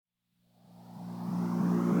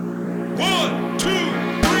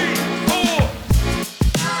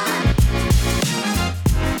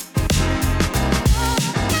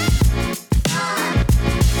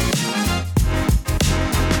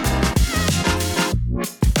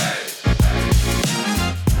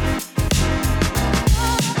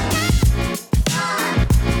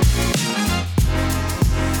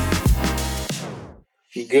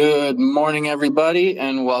Good morning, everybody,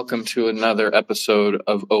 and welcome to another episode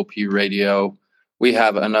of OP Radio. We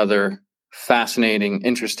have another fascinating,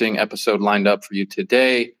 interesting episode lined up for you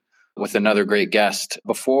today with another great guest.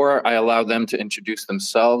 Before I allow them to introduce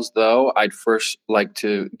themselves, though, I'd first like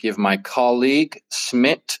to give my colleague,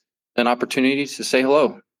 Smit, an opportunity to say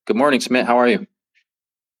hello. Good morning, Smit. How are you?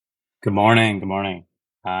 Good morning. Good morning.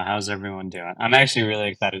 How's everyone doing? I'm actually really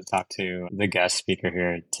excited to talk to the guest speaker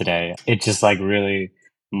here today. It just really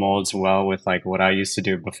molds well with what I used to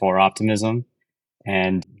do before optimism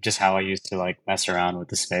and just how I used to mess around with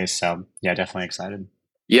the space. So yeah, definitely excited.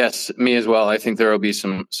 Yes, me as well. I think there will be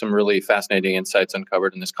some really fascinating insights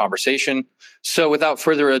uncovered in this conversation. So without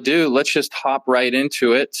further ado, let's just hop right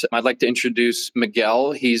into it. I'd like to introduce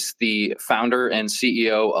Miguel. He's the founder and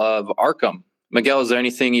CEO of Arkham. Miguel, is there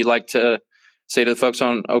anything you'd like to say to the folks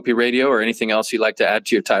on OP Radio or anything else you'd like to add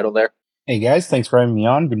to your title there? Hey guys, thanks for having me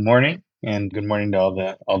on. Good morning, and good morning to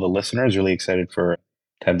all the listeners. Really excited to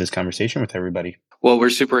have this conversation with everybody. Well,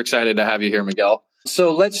 we're super excited to have you here, Miguel.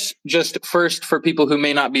 So let's just first, for people who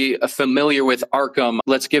may not be familiar with Arkham,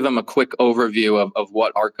 let's give them a quick overview of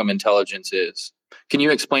what Arkham Intelligence is. Can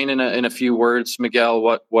you explain in a few words, Miguel,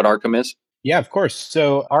 what Arkham is? Yeah, of course.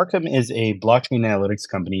 So Arkham is a blockchain analytics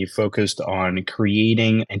company focused on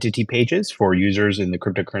creating entity pages for users in the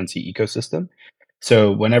cryptocurrency ecosystem.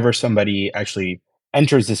 So whenever somebody actually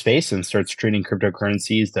enters the space and starts trading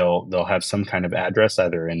cryptocurrencies, they'll have some kind of address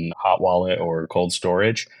either in hot wallet or cold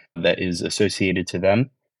storage that is associated to them.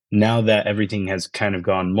 Now that everything has kind of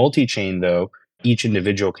gone multi-chain though, each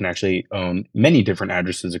individual can actually own many different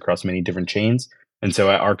addresses across many different chains. And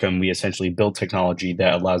so at Arkham, we essentially built technology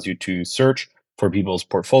that allows you to search for people's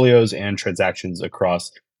portfolios and transactions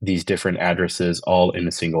across these different addresses, all in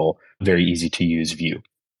a single, very easy to use view.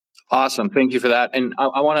 Awesome. Thank you for that. And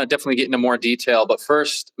I want to definitely get into more detail. But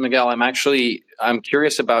first, Miguel, I'm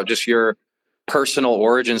curious about just your personal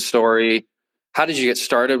origin story. How did you get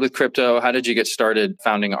started with crypto? How did you get started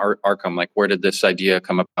founding Arkham? Like, where did this idea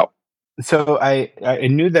come about? So I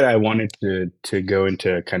knew that I wanted to go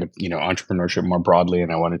into kind of entrepreneurship more broadly, and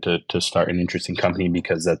I wanted to start an interesting company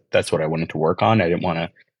because that's what I wanted to work on. I didn't want to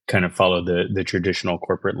kind of follow the traditional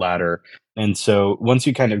corporate ladder. And so once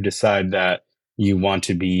you kind of decide that you want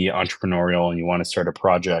to be entrepreneurial and you want to start a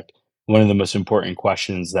project, one of the most important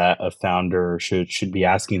questions that a founder should be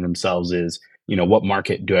asking themselves is, what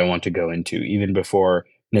market do I want to go into, even before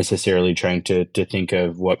necessarily trying to think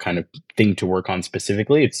of what kind of thing to work on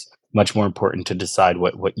specifically. It's much more important to decide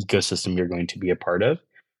what ecosystem you're going to be a part of.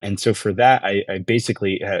 And so for that, I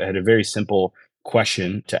basically had a very simple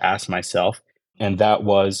question to ask myself. And that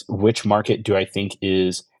was, which market do I think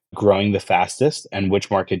is growing the fastest? And which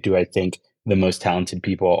market do I think the most talented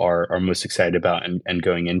people are most excited about and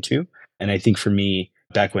going into? And I think for me,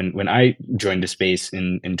 back when I joined the space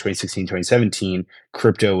in 2016, 2017,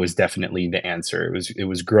 crypto was definitely the answer. It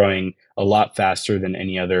was growing a lot faster than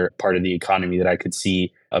any other part of the economy that I could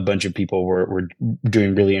see. A bunch of people were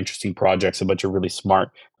doing really interesting projects. A bunch of really smart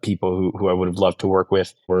people who I would have loved to work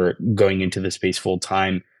with were going into the space full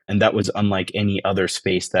time. And that was unlike any other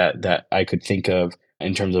space that I could think of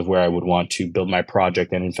in terms of where I would want to build my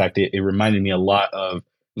project. And in fact, it reminded me a lot of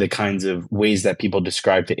the kinds of ways that people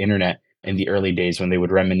describe the internet in the early days when they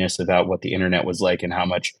would reminisce about what the internet was like and how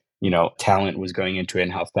much talent was going into it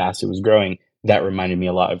and how fast it was growing. That reminded me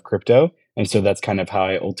a lot of crypto. And so that's kind of how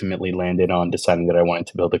I ultimately landed on deciding that I wanted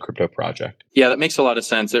to build a crypto project. Yeah, that makes a lot of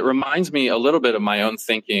sense. It reminds me a little bit of my own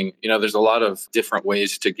thinking. There's a lot of different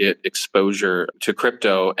ways to get exposure to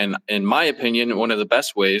crypto. And in my opinion, one of the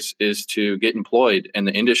best ways is to get employed in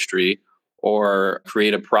the industry or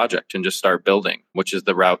create a project and just start building, which is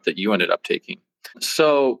the route that you ended up taking.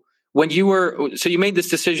 So you made this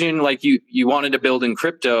decision, like you wanted to build in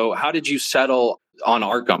crypto. How did you settle on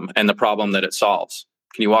Arkham and the problem that it solves?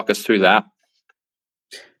 Can you walk us through that?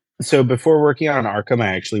 So before working on Arkham,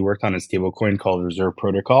 I actually worked on a stablecoin called Reserve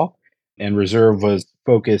Protocol. And Reserve was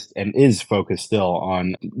focused and is focused still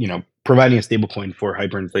on, providing a stablecoin for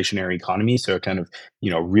hyperinflationary economy. So kind of,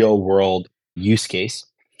 real world use case.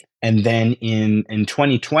 And then in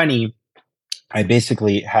 2020, I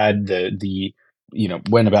basically had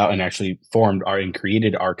went about and actually formed and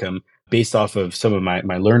created Arkham based off of some of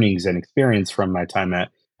my learnings and experience from my time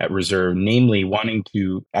at Reserve, namely wanting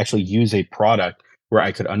to actually use a product where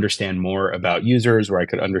I could understand more about users, where I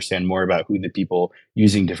could understand more about who the people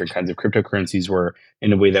using different kinds of cryptocurrencies were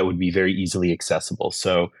in a way that would be very easily accessible.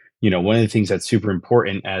 So, one of the things that's super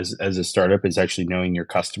important as a startup is actually knowing your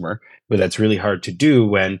customer, but that's really hard to do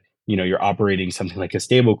when, you're operating something like a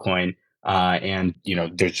stablecoin and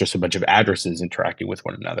there's just a bunch of addresses interacting with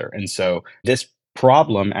one another. And so this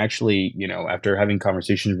problem actually, after having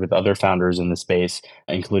conversations with other founders in the space,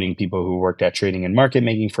 including people who worked at trading and market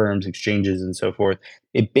making firms, exchanges, and so forth,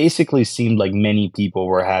 it basically seemed like many people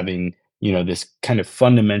were having, this kind of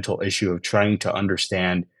fundamental issue of trying to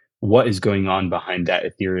understand what is going on behind that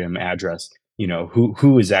Ethereum address,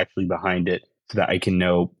 who is actually behind it so that I can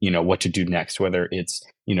know, what to do next, whether it's,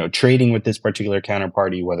 trading with this particular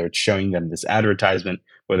counterparty, whether it's showing them this advertisement,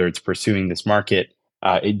 whether it's pursuing this market.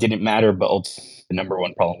 It didn't matter, but ultimately the number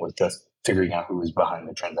one problem was just figuring out who was behind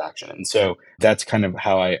the transaction. And so that's kind of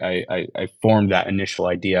how I formed that initial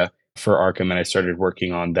idea for Arkham. And I started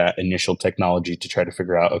working on that initial technology to try to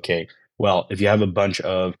figure out, okay, well, if you have a bunch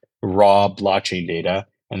of raw blockchain data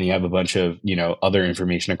and you have a bunch of, other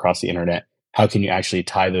information across the internet, how can you actually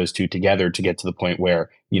tie those two together to get to the point where,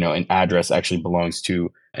 an address actually belongs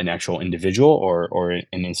to an actual individual or an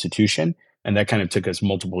institution? And that kind of took us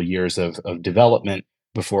multiple years of development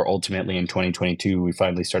before ultimately in 2022, we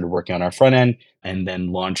finally started working on our front end and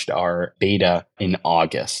then launched our beta in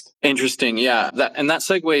August. Interesting. Yeah. That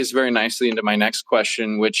segues very nicely into my next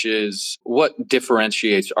question, which is what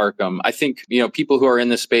differentiates Arkham? I think, people who are in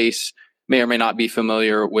the space may or may not be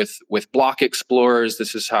familiar with block explorers.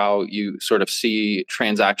 This is how you sort of see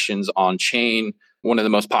transactions on chain. One of the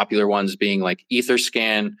most popular ones being like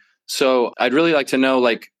Etherscan. So I'd really like to know,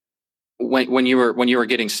 like, when you were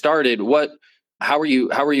getting started, how are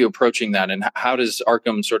you approaching that, and how does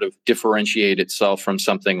Arkham sort of differentiate itself from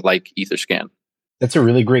something like Etherscan? That's a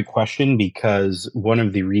really great question, because one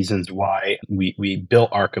of the reasons why we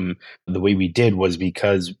built Arkham the way we did was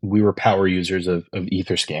because we were power users of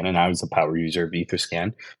Etherscan, and I was a power user of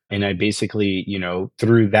Etherscan. And I basically,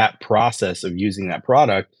 through that process of using that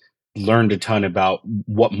product, learned a ton about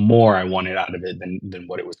what more I wanted out of it than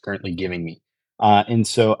what it was currently giving me. And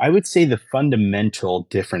so I would say the fundamental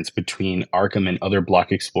difference between Arkham and other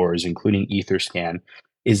block explorers, including Etherscan,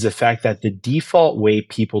 is the fact that the default way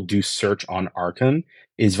people do search on Arkham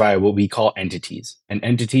is via what we call entities. And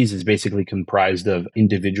entities is basically comprised of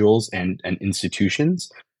individuals and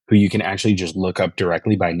institutions who you can actually just look up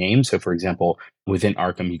directly by name. So for example, within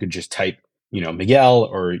Arkham, you could just type, Miguel,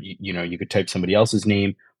 or, you could type somebody else's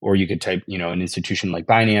name, or you could type, an institution like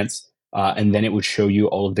Binance. And then it would show you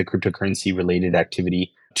all of the cryptocurrency related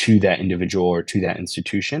activity to that individual or to that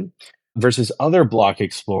institution. Versus other block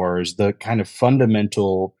explorers, the kind of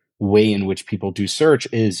fundamental way in which people do search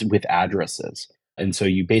is with addresses. And so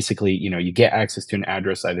you basically, you get access to an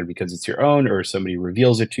address either because it's your own or somebody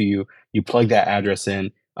reveals it to you. You plug that address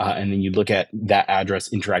in, and then you look at that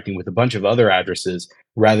address interacting with a bunch of other addresses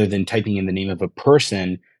rather than typing in the name of a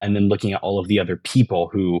person and then looking at all of the other people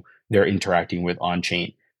who they're interacting with on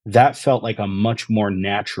chain. That felt like a much more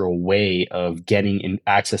natural way of getting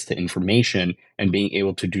access to information and being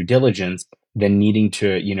able to do diligence than needing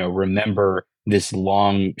to, remember this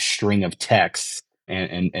long string of texts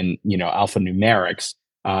and alphanumerics.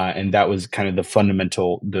 And that was kind of the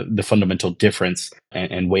fundamental difference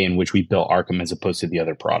and way in which we built Arkham as opposed to the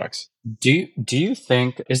other products. Do you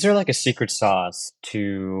think, is there like a secret sauce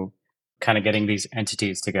to kind of getting these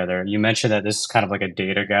entities together? You mentioned that this is kind of like a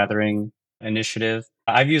data gathering initiative.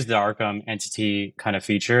 I've used the Arkham entity kind of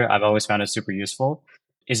feature. I've always found it super useful.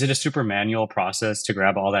 Is it a super manual process to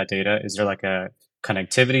grab all that data? Is there like a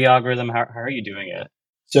connectivity algorithm? How are you doing it?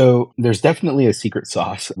 So there's definitely a secret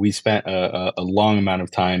sauce. We spent a long amount of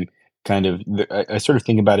time kind of, I sort of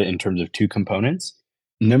think about it in terms of two components.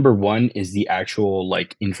 Number one is the actual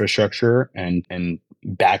like infrastructure and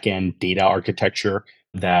back end data architecture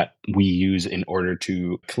that we use in order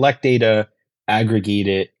to collect data, aggregate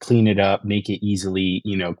it, clean it up, make it easily,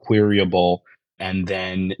 queryable. And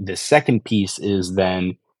then the second piece is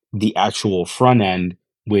then the actual front end,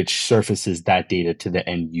 which surfaces that data to the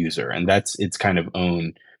end user. And that's its kind of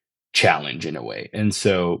own challenge in a way. And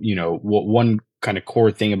so, what one kind of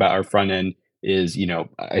core thing about our front end is,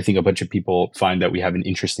 I think a bunch of people find that we have an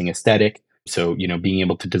interesting aesthetic. So, being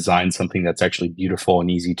able to design something that's actually beautiful and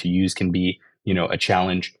easy to use can be, a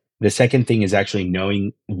challenge. The second thing is actually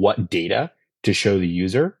knowing what data to show the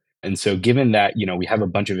user. And so given that, we have a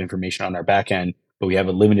bunch of information on our back end, but we have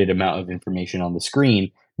a limited amount of information on the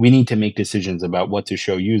screen, we need to make decisions about what to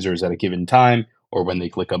show users at a given time or when they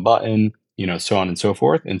click a button, so on and so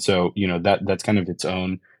forth. And so, that's kind of its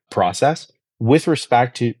own process. With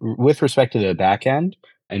respect to the back end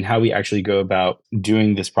and how we actually go about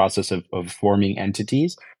doing this process of forming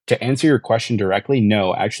entities, to answer your question directly,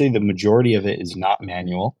 no, actually the majority of it is not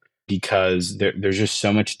manual because there's just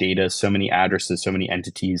so much data, so many addresses, so many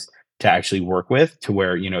entities to actually work with to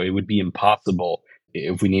where, it would be impossible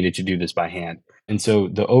if we needed to do this by hand. And so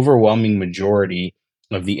the overwhelming majority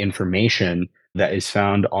of the information that is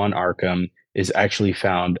found on Arkham is actually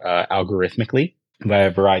found algorithmically by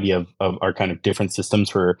a variety of our kind of different systems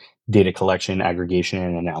for data collection, aggregation,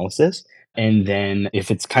 and analysis. And then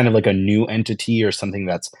if it's kind of like a new entity or something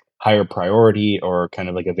that's higher priority or kind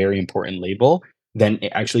of like a very important label, then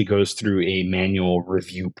it actually goes through a manual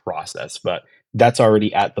review process. But that's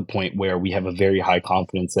already at the point where we have a very high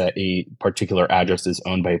confidence that a particular address is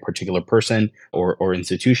owned by a particular person or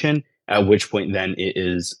institution, at which point then it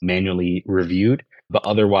is manually reviewed. But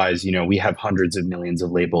otherwise, we have hundreds of millions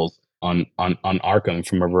of labels on Arkham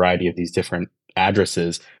from a variety of these different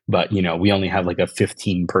addresses, but we only have like a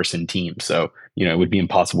 15-person team. So, it would be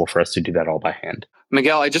impossible for us to do that all by hand.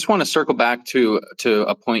 Miguel, I just want to circle back to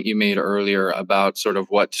a point you made earlier about sort of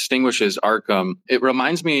what distinguishes Arkham. It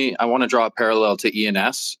reminds me, I want to draw a parallel to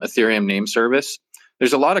ENS, Ethereum name service.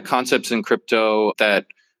 There's a lot of concepts in crypto that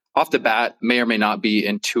off the bat may or may not be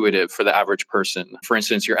intuitive for the average person. For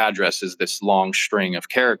instance, your address is this long string of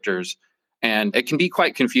characters, and it can be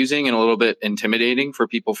quite confusing and a little bit intimidating for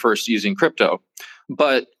people first using crypto.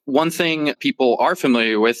 But one thing people are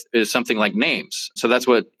familiar with is something like names. So that's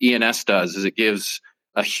what ENS does, is it gives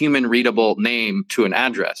a human readable name to an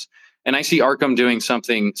address. And I see Arkham doing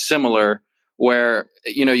something similar where,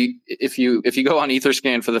 if you go on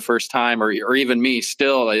Etherscan for the first time, or even me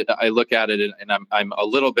still, I look at it and I'm a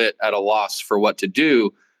little bit at a loss for what to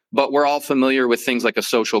do. But we're all familiar with things like a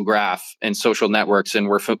social graph and social networks, and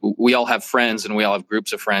we all have friends and we all have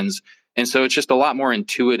groups of friends. And so it's just a lot more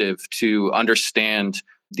intuitive to understand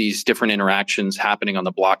these different interactions happening on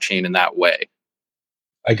the blockchain in that way.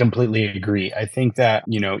 I completely agree. I think that,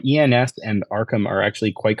 ENS and Arkham are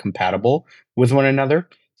actually quite compatible with one another.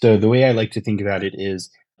 So the way I like to think about it is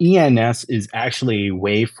ENS is actually a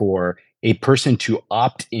way for a person to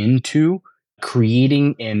opt into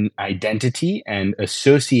creating an identity and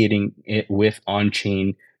associating it with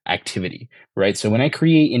on-chain activity, right? So when I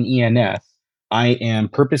create an ENS, I am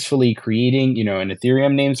purposefully creating, an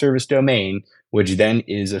Ethereum name service domain, which then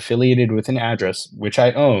is affiliated with an address, which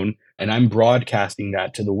I own, and I'm broadcasting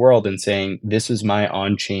that to the world and saying, this is my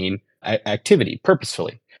on-chain activity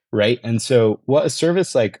purposefully, right? And so what a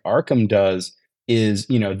service like Arkham does is,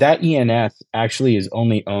 that ENS actually is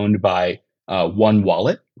only owned by one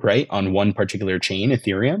wallet, right, on one particular chain,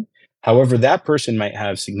 Ethereum. However, that person might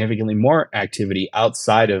have significantly more activity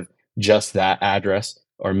outside of just that address,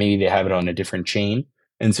 or maybe they have it on a different chain.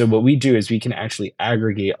 And so what we do is we can actually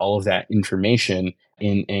aggregate all of that information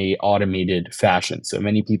in a automated fashion. So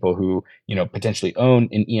many people who, potentially own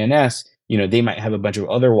an ENS, they might have a bunch of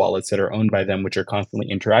other wallets that are owned by them, which are constantly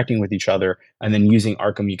interacting with each other. And then using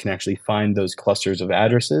Arkham, you can actually find those clusters of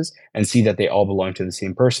addresses and see that they all belong to the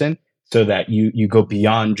same person, so that you go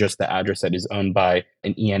beyond just the address that is owned by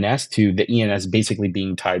an ENS to the ENS basically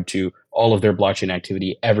being tied to all of their blockchain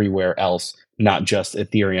activity everywhere else, not just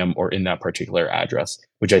Ethereum or in that particular address,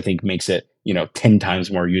 which I think makes it, 10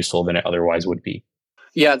 times more useful than it otherwise would be.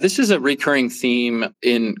 Yeah, this is a recurring theme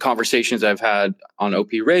in conversations I've had on OP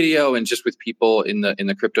Radio and just with people in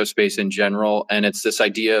the crypto space in general. And it's this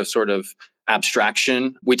idea of sort of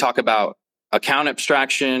abstraction. We talk about account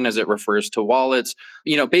abstraction as it refers to wallets.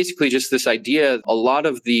 Basically just this idea, a lot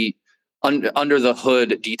of the under the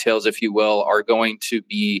hood details, if you will, are going to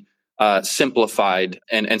be simplified,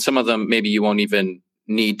 and some of them maybe you won't even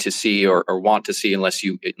need to see or want to see unless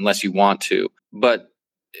you want to. But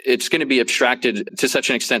it's going to be abstracted to such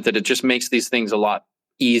an extent that it just makes these things a lot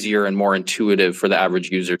easier and more intuitive for the average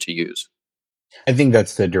user to use. I think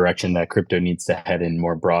that's the direction that crypto needs to head in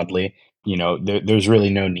more broadly. There's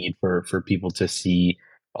really no need for people to see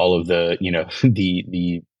all of the,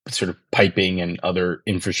 the sort of piping and other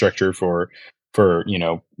infrastructure for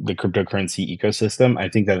the cryptocurrency ecosystem. I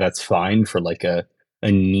think that that's fine for like a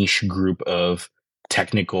niche group of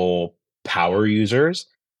technical power users.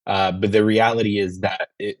 But the reality is that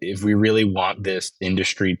if we really want this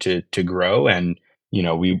industry to grow, and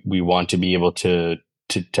we want to be able to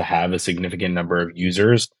have a significant number of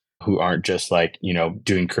users who aren't just like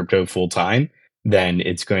doing crypto full time, then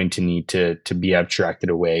it's going to need to be abstracted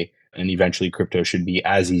away, and eventually crypto should be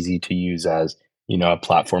as easy to use as a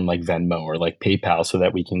platform like Venmo or like PayPal, so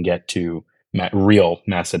that we can get to real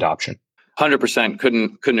mass adoption. 100%.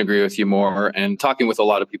 Couldn't agree with you more. And talking with a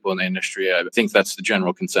lot of people in the industry, I think that's the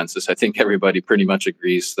general consensus. I think everybody pretty much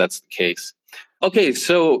agrees that's the case. Okay,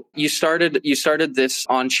 so you started this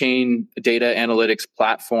on-chain data analytics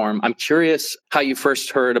platform. I'm curious how you first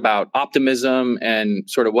heard about optimism and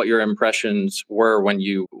sort of what your impressions were when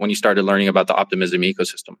you started learning about the optimism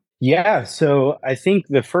ecosystem. Yeah, so I think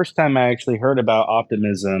the first time I actually heard about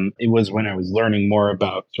optimism, it was when I was learning more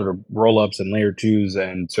about sort of rollups and layer twos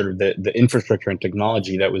and sort of the infrastructure and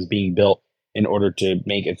technology that was being built in order to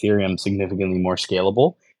make Ethereum significantly more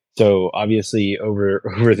scalable. So obviously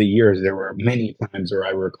over the years, there were many times where I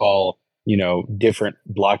recall, different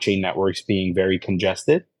blockchain networks being very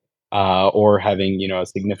congested, or having, a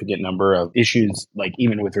significant number of issues, like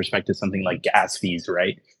even with respect to something like gas fees,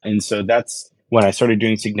 right? And so that's when I started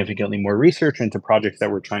doing significantly more research into projects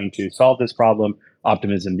that were trying to solve this problem,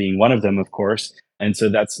 Optimism being one of them, of course. And so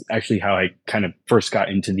that's actually how I kind of first got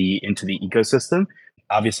into the ecosystem.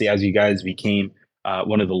 Obviously, as you guys became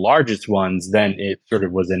one of the largest ones, then it sort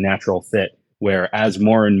of was a natural fit. Where as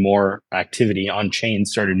more and more activity on chain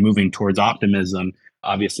started moving towards Optimism,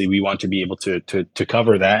 obviously we want to be able to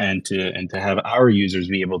cover that and to have our users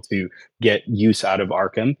be able to get use out of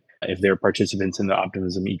Arkham if they're participants in the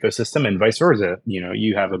Optimism ecosystem, and vice versa.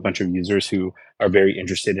 You have a bunch of users who are very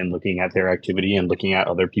interested in looking at their activity and looking at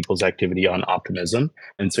other people's activity on Optimism.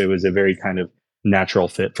 And so it was a very kind of natural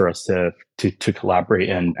fit for us to collaborate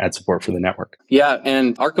and add support for the network. Yeah,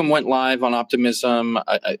 and Arkham went live on Optimism,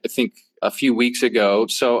 I think a few weeks ago.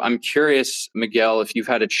 So I'm curious, Miguel, if you've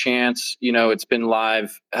had a chance, it's been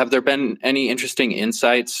live. Have there been any interesting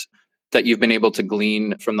insights that you've been able to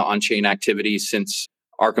glean from the on-chain activity since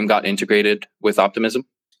Arkham got integrated with Optimism?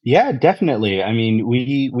 Yeah, definitely. I mean,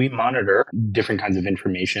 we monitor different kinds of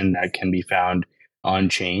information that can be found on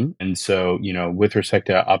chain. And so, with respect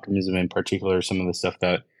to Optimism in particular, some of the stuff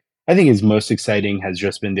that I think is most exciting has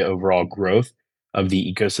just been the overall growth of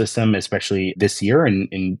the ecosystem, especially this year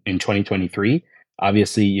in 2023.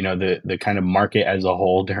 Obviously, the kind of market as a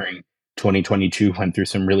whole during 2022 went through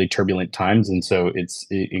some really turbulent times. And so it's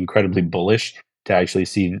incredibly bullish to actually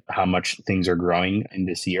see how much things are growing in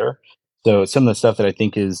this year. So some of the stuff that I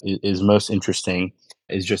think is most interesting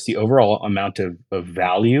is just the overall amount of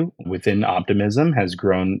value within Optimism has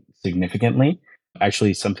grown significantly,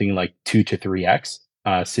 actually something like 2 to 3x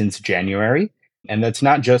since January. And that's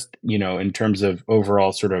not just, in terms of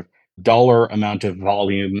overall sort of dollar amount of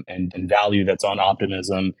volume and value that's on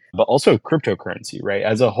Optimism, but also cryptocurrency, right?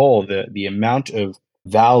 As a whole, the amount of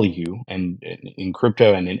value and in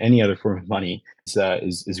crypto and in any other form of money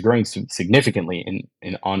is growing significantly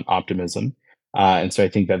in on Optimism. And so I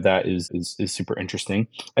think that is super interesting.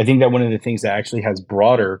 I think that one of the things that actually has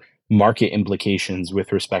broader market implications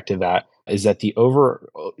with respect to that is that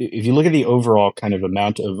if you look at the overall kind of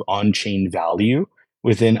amount of on-chain value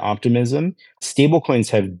within Optimism, stablecoins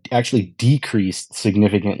have actually decreased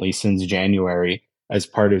significantly since January as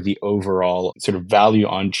part of the overall sort of value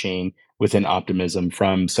on chain within Optimism,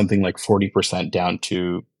 from something like 40% down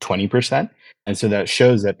to 20%. And so that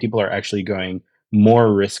shows that people are actually going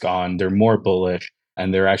more risk on, they're more bullish,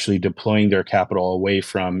 and they're actually deploying their capital away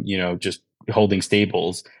from, just holding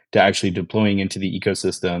stables to actually deploying into the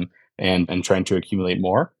ecosystem and trying to accumulate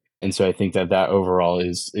more. And so I think that overall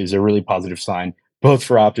is a really positive sign, both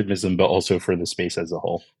for Optimism, but also for the space as a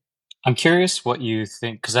whole. I'm curious what you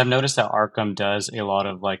think, because I've noticed that Arkham does a lot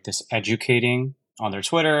of like this educating on their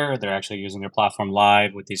Twitter. They're actually using their platform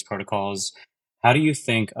live with these protocols. How do you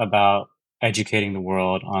think about educating the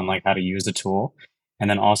world on like how to use the tool? And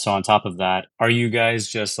then also on top of that, are you guys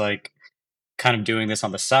just like kind of doing this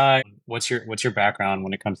on the side? What's your background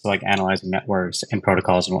when it comes to like analyzing networks and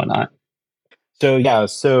protocols and whatnot? So yeah,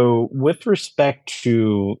 so with respect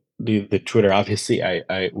to the Twitter, obviously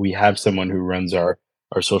I we have someone who runs our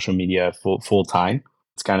social media full time.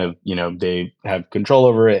 It's kind of, they have control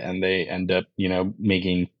over it, and they end up,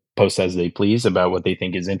 making posts as they please about what they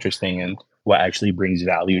think is interesting and what actually brings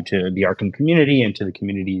value to the Arkham community and to the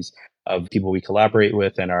communities of people we collaborate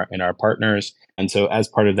with and our partners. And so as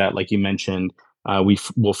part of that, like you mentioned,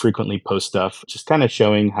 will frequently post stuff just kind of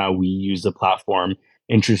showing how we use the platform,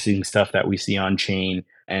 interesting stuff that we see on chain,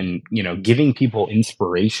 and giving people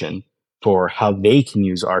inspiration for how they can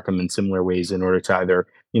use Arkham in similar ways in order to either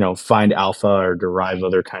find alpha or derive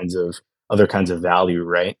other kinds of value,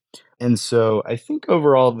 right? And so I think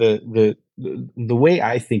overall the way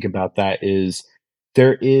I think about that is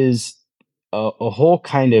there is a whole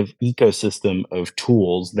kind of ecosystem of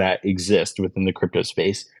tools that exist within the crypto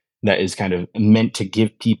space that is kind of meant to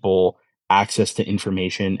give people access to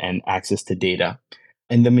information and access to data.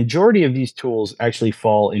 And the majority of these tools actually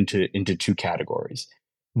fall into two categories.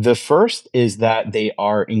 The first is that they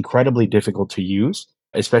are incredibly difficult to use,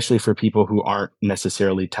 especially for people who aren't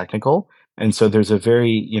necessarily technical. And so there's a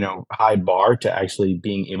very, high bar to actually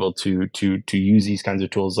being able to use these kinds of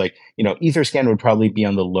tools. Like, Etherscan would probably be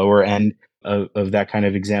on the lower end of that kind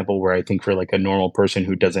of example, where I think for like a normal person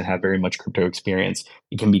who doesn't have very much crypto experience,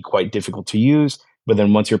 it can be quite difficult to use. But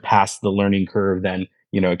then once you're past the learning curve, then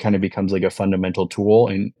it kind of becomes like a fundamental tool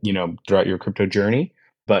and throughout your crypto journey.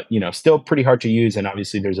 but still pretty hard to use. And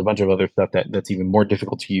obviously there's a bunch of other stuff that's even more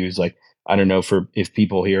difficult to use. Like, I don't know for if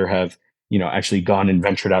people here have actually gone and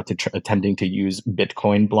ventured out to attempting to use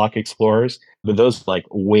Bitcoin block explorers, but those like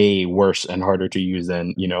way worse and harder to use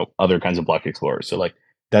than other kinds of block explorers. So like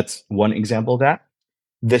that's one example of that.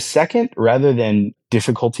 The second, rather than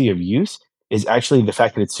difficulty of use, is actually the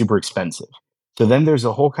fact that it's super expensive. So then there's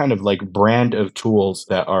a whole kind of like brand of tools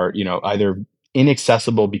that are, either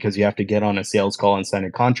inaccessible because you have to get on a sales call and sign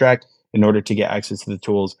a contract in order to get access to the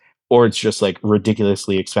tools, or it's just like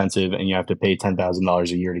ridiculously expensive and you have to pay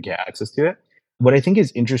 $10,000 a year to get access to it. What I think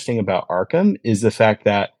is interesting about Arkham is the fact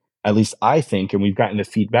that, at least I think, and we've gotten the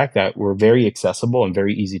feedback that we're very accessible and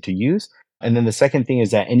very easy to use. And then the second thing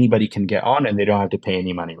is that anybody can get on and they don't have to pay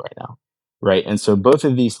any money right now. Right. And so both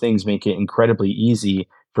of these things make it incredibly easy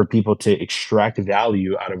for people to extract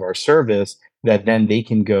value out of our service that then they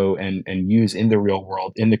can go and use in the real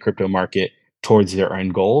world, in the crypto market towards their own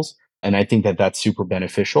goals. And I think that that's super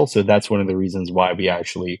beneficial. So that's one of the reasons why we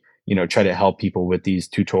actually, try to help people with these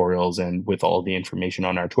tutorials and with all the information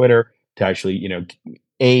on our Twitter to actually,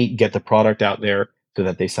 A, get the product out there so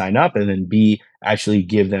that they sign up, and then B, actually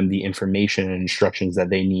give them the information and instructions that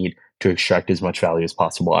they need to extract as much value as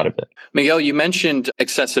possible out of it. Miguel, you mentioned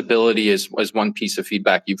accessibility as one piece of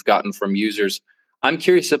feedback you've gotten from users. I'm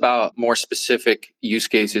curious about more specific use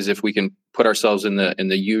cases. If we can put ourselves in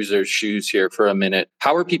the user's shoes here for a minute,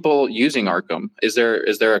 how are people using Arkham? Is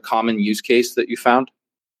there a common use case that you found?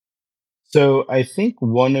 So I think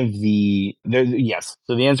yes.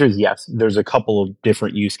 So the answer is yes. There's a couple of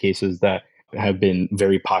different use cases that have been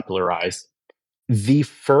very popularized. The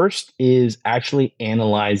first is actually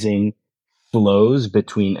analyzing flows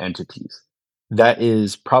between entities. That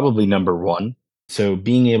is probably number one. So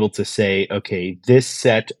being able to say, okay, this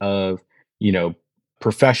set of, you know,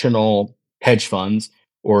 professional hedge funds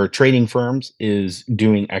or trading firms is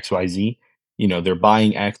doing XYZ. They're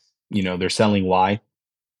buying X, they're selling Y,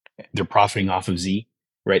 they're profiting off of Z,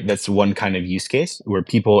 right? That's one kind of use case where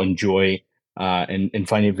people enjoy and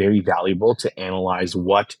find it very valuable to analyze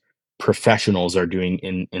what professionals are doing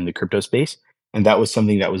in the crypto space. And that was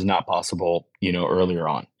something that was not possible, earlier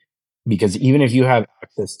on, because even if you have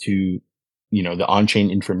access to the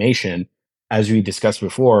on-chain information, as we discussed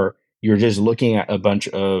before, you're just looking at a bunch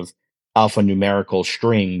of alphanumerical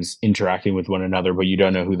strings interacting with one another, but you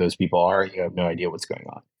don't know who those people are. You have no idea what's going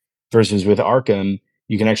on. Versus with Arkham,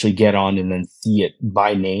 you can actually get on and then see it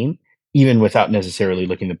by name, even without necessarily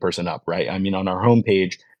looking the person up, right? I mean, on our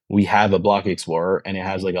homepage, we have a block explorer and it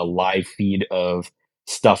has like a live feed of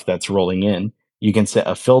stuff that's rolling in. You can set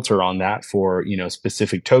a filter on that for,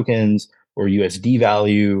 specific tokens or USD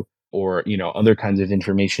value or, other kinds of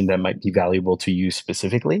information that might be valuable to you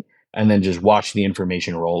specifically, and then just watch the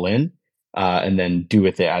information roll in, and then do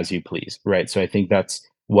with it as you please, right? So I think that's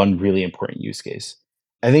one really important use case.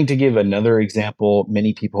 I think to give another example,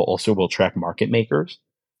 many people also will track market makers.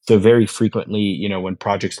 So very frequently, when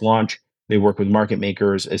projects launch, they work with market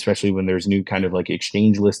makers, especially when there's new kind of like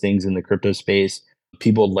exchange listings in the crypto space.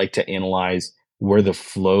 People like to analyze where the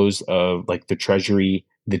flows of like the treasury,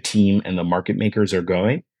 the team, and the market makers are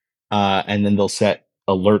going. And then they'll set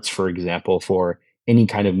alerts, for example, for any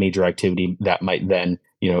kind of major activity that might then,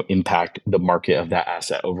 impact the market of that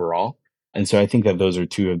asset overall. And so I think that those are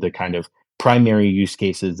two of the kind of primary use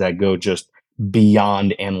cases that go just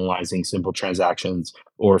beyond analyzing simple transactions,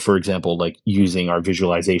 or for example, like using our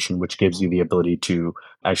visualization, which gives you the ability to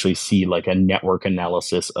actually see like a network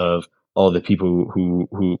analysis of all the people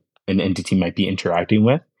who an entity might be interacting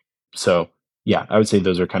with. So yeah, I would say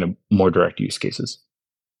those are kind of more direct use cases.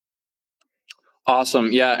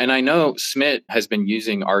 Awesome. Yeah. And I know Smit has been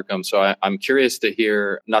using Arkham. So I'm curious to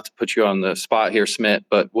hear, not to put you on the spot here, Smit,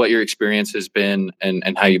 but what your experience has been and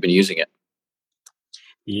how you've been using it.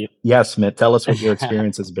 Yeah, Smith, tell us what your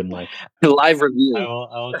experience has been like. Live review.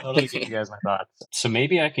 I will totally give you guys my thoughts. So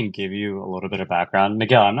maybe I can give you a little bit of background.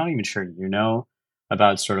 Miguel, I'm not even sure you know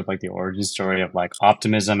about sort of like the origin story of like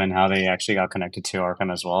Optimism and how they actually got connected to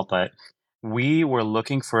Arkham as well. But we were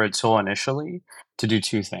looking for a tool initially to do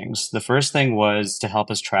two things. The first thing was to help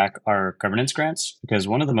us track our governance grants, because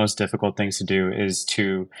one of the most difficult things to do is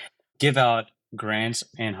to give out grants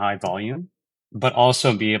in high volume, but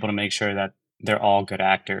also be able to make sure that they're all good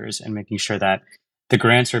actors and making sure that the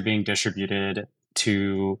grants are being distributed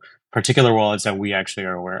to particular wallets that we actually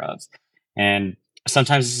are aware of. And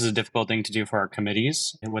sometimes this is a difficult thing to do for our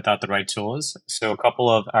committees without the right tools. So a couple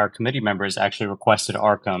of our committee members actually requested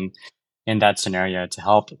Arkham in that scenario to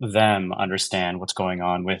help them understand what's going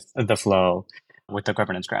on with the flow with the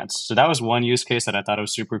governance grants. So that was one use case that I thought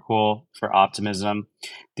was super cool for optimism.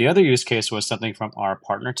 The other use case was something from our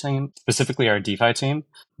partner team, specifically our DeFi team.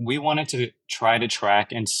 We wanted to try to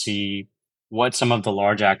track and see what some of the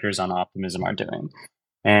large actors on optimism are doing.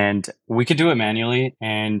 And we could do it manually.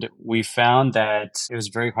 And we found that it was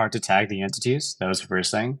very hard to tag the entities. That was the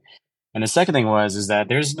first thing. And the second thing is that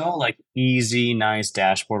there's no like easy, nice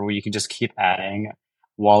dashboard where you can just keep adding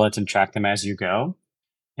wallets and track them as you go.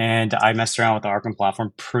 And I messed around with the Arkham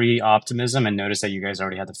platform pre-optimism and noticed that you guys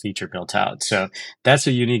already had the feature built out. So that's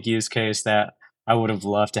a unique use case that I would have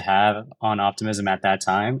loved to have on optimism at that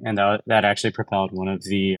time. And that actually propelled one of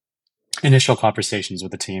the initial conversations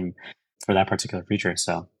with the team for that particular feature.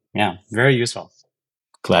 So yeah, very useful.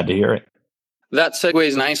 Glad to hear it. That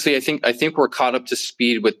segues nicely. I think we're caught up to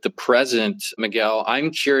speed with the present, Miguel. I'm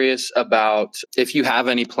curious about if you have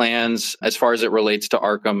any plans as far as it relates to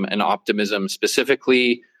Arkham and optimism,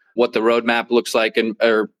 specifically what the roadmap looks like,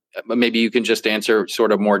 or maybe you can just answer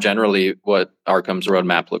sort of more generally what Arkham's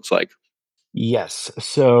roadmap looks like. Yes.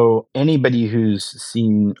 So anybody who's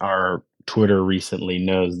seen our Twitter recently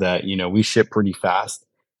knows that, we ship pretty fast,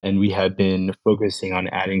 and we have been focusing on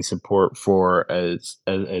adding support for as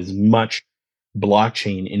much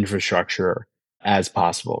blockchain infrastructure as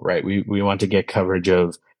possible, right? We want to get coverage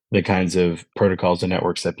of the kinds of protocols and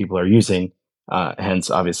networks that people are using, hence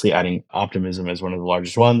obviously adding Optimism as one of the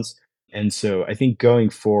largest ones. And so I think going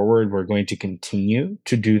forward, we're going to continue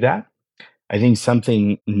to do that. I think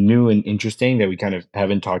something new and interesting that we kind of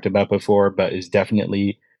haven't talked about before, but is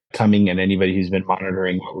definitely coming, and anybody who's been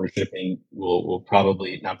monitoring what we're shipping will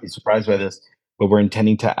probably not be surprised by this, but we're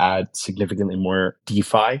intending to add significantly more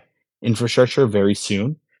DeFi infrastructure very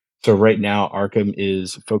soon. So right now, Arkham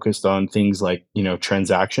is focused on things like,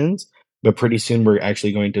 transactions, but pretty soon we're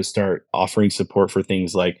actually going to start offering support for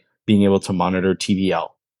things like being able to monitor TVL,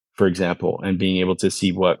 for example, and being able to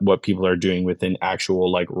see what people are doing within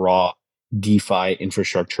actual like raw DeFi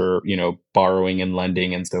infrastructure, borrowing and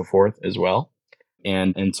lending and so forth as well.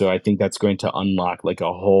 And so I think that's going to unlock like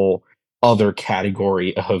a whole other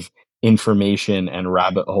category of information and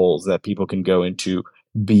rabbit holes that people can go into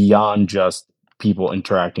beyond just people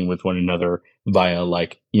interacting with one another via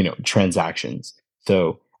like, transactions.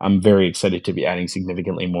 So I'm very excited to be adding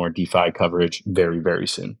significantly more DeFi coverage very, very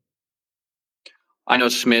soon. I know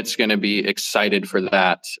Smit's going to be excited for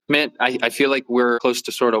that. Smit, I feel like we're close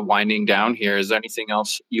to sort of winding down here. Is there anything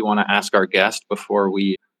else you want to ask our guest before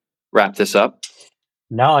we wrap this up?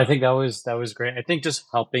 No, I think that was great. I think just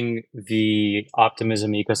helping the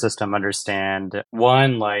optimism ecosystem understand,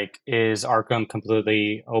 one, like, is Arkham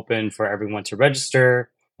completely open for everyone to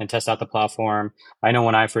register and test out the platform? I know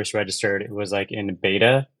when I first registered, it was like in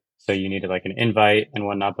beta, so you needed like an invite and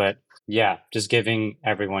whatnot. But yeah, just giving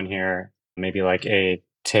everyone here maybe like a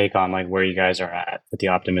take on like where you guys are at with the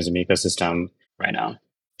optimism ecosystem right now.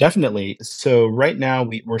 Definitely. So right now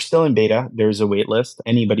we're still in beta. There's a wait list.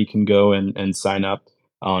 Anybody can go and sign up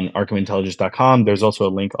on arkhamintelligence.com. There's also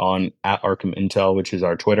a link on at Arkham Intel, which is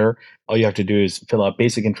our Twitter. All you have to do is fill out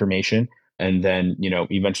basic information, and then,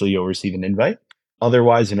 eventually you'll receive an invite.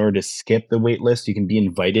 Otherwise, in order to skip the wait list, you can be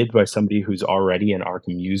invited by somebody who's already an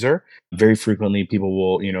Arkham user. Very frequently, people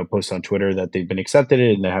will, post on Twitter that they've been accepted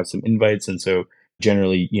and they have some invites. And so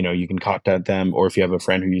generally, you can contact them, or if you have a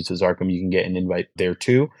friend who uses Arkham, you can get an invite there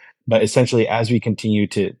too. But essentially, as we continue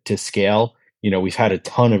to scale, we've had a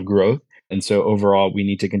ton of growth. And so overall, we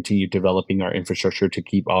need to continue developing our infrastructure to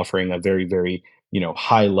keep offering a very, very,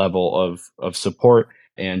 high level of support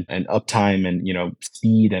and uptime and,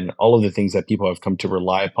 speed and all of the things that people have come to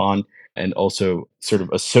rely upon and also sort of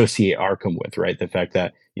associate Arkham with, right? The fact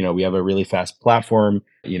that, we have a really fast platform,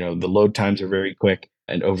 the load times are very quick,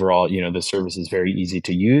 and overall, the service is very easy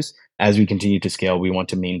to use. As we continue to scale, we want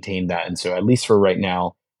to maintain that. And so at least for right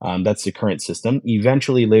now, that's the current system.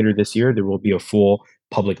 Eventually later this year, there will be a full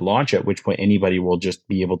public launch, at which point anybody will just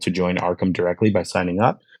be able to join Arkham directly by signing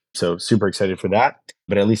up. So super excited for that.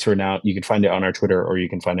 But at least for now, you can find it on our Twitter or you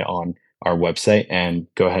can find it on our website, and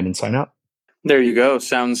go ahead and sign up. There you go.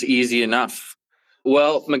 Sounds easy enough.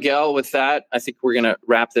 Well, Miguel, with that, I think we're going to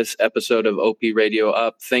wrap this episode of OP Radio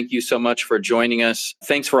up. Thank you so much for joining us.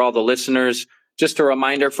 Thanks for all the listeners. Just a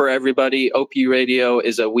reminder for everybody, OP Radio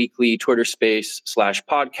is a weekly Twitter space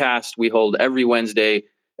 /podcast we hold every Wednesday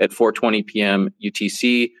at 4:20 p.m.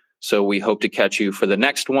 UTC. So we hope to catch you for the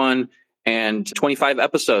next one. And 25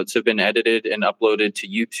 episodes have been edited and uploaded to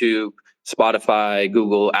YouTube, Spotify,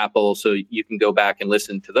 Google, Apple. So you can go back and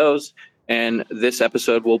listen to those. And this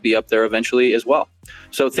episode will be up there eventually as well.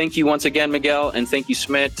 So thank you once again, Miguel, and thank you,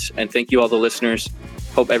 Smit, and thank you all the listeners.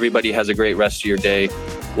 Hope everybody has a great rest of your day.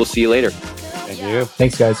 We'll see you later. Thank you.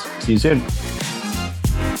 Thanks, guys. See you soon.